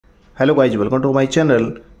Hello guys, welcome to my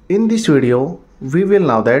channel. In this video we will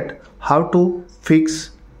know that how to fix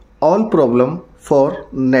all problem for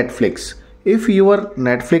Netflix. If your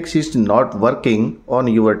Netflix is not working on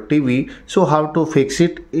your TV, so how to fix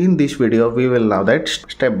it? In this video we will know that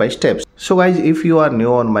step by step. So guys, if you are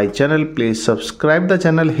new on my channel, please subscribe the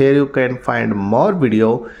channel. Here you can find more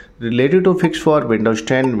video related to fix for Windows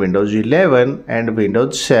 10, Windows 11 and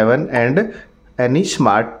Windows 7 and any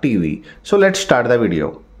smart TV. So let's start the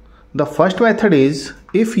video. The first method is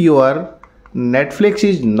if your Netflix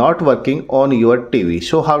is not working on your TV.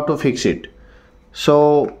 So how to fix it?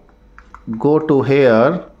 So go to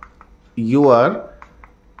here, your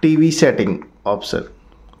TV setting option.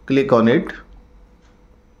 Click on it.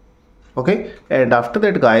 Okay, and after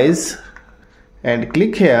that guys, and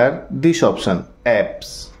click here this option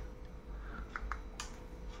apps.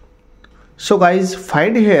 So guys,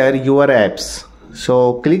 find here your apps.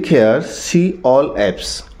 So click here see all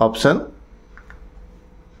apps option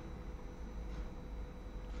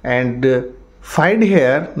and find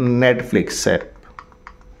here Netflix app.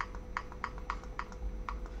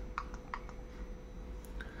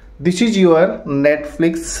 This is your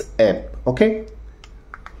Netflix app. Okay,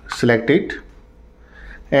 select it,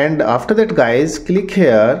 and after that guys, click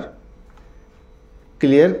here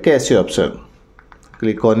clear cache option.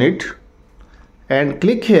 Click on it and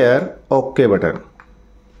click here OK button.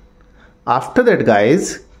 After that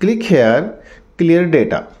guys, click here clear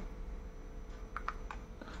data.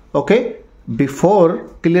 Okay, before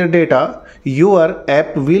clear data, your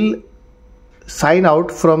app will sign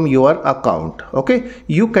out from your account. Okay,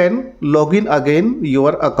 you can log in again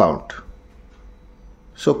your account.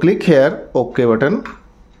 So click here OK button.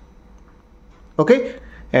 Okay,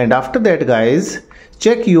 and after that guys,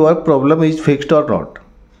 check your problem is fixed or not.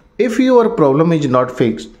 If your problem is not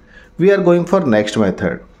fixed, we are going for next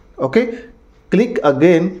method. Okay, click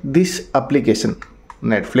again this application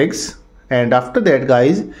Netflix, and after that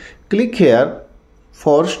guys, click here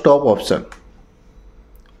for stop option.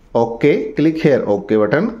 Okay, click here OK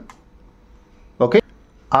button. Okay,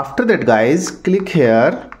 after that guys, click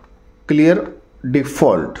here clear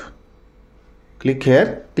default. Click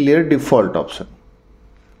here clear default option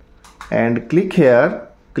and click here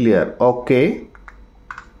clear OK.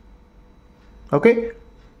 Okay,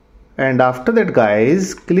 and after that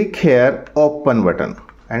guys, click here open button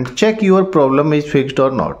and check your problem is fixed or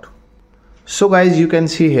not. So guys, you can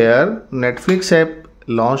see here Netflix app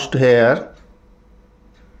launched here.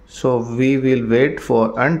 So we will wait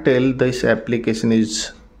for until this application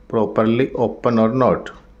is properly open or not.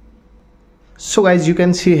 So guys, you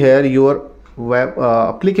can see here your web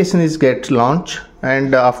application is get launched,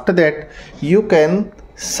 and after that you can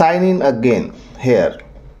sign in again here.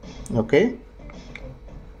 Okay,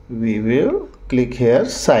 we will click here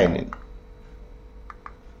sign in.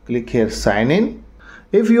 Click here sign in.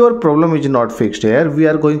 If your problem is not fixed here, we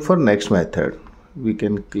are going for next method. We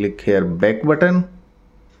can click here back button,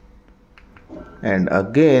 and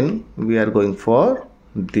again we are going for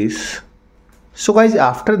this. So guys,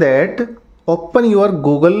 after that open your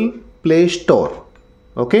Google Play Store,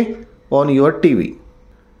 okay, on your TV,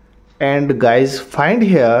 and guys find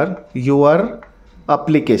here your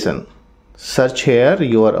application. Search here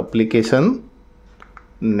your application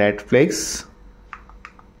Netflix.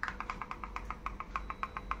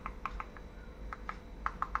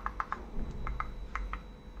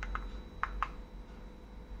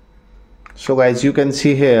 So guys, you can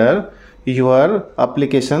see here your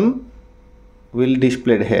application will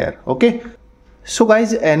display here. Okay, so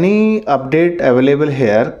guys, any update available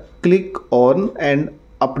here, click on and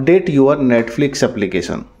update your Netflix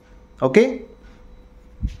application. Okay,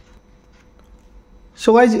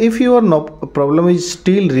 so guys, if your problem is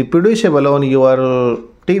still reproducible on your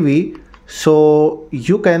TV, so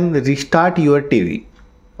you can restart your TV.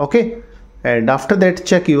 Okay, and after that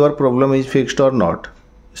check your problem is fixed or not.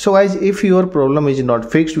 So guys, if your problem is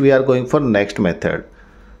not fixed, we are going for next method.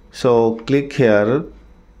 So click here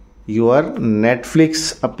your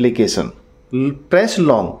Netflix application, press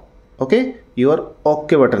long, okay, your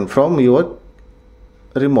OK button from your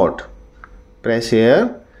remote, press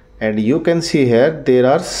here, and you can see here there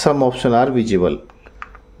are some options are visible.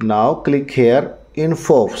 Now click here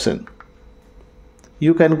info option.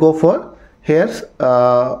 You can go for here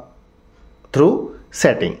through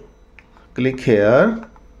setting. Click here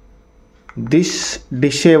this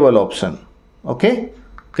disable option. Okay,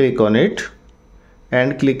 click on it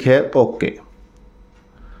and click here OK.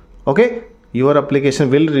 Okay, your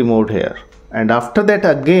application will remove here, and after that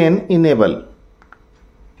again enable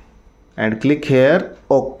and click here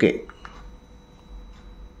OK.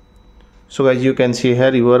 So guys, you can see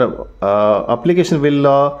here your application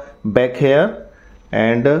will back here,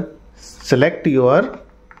 and select your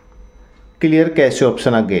clear cache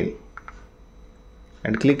option again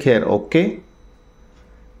and click here OK,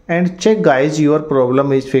 and check guys your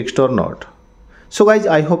problem is fixed or not. So guys,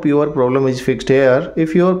 I hope your problem is fixed here.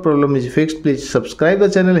 If your problem is fixed, please subscribe the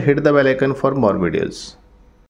channel, hit the bell icon for more videos.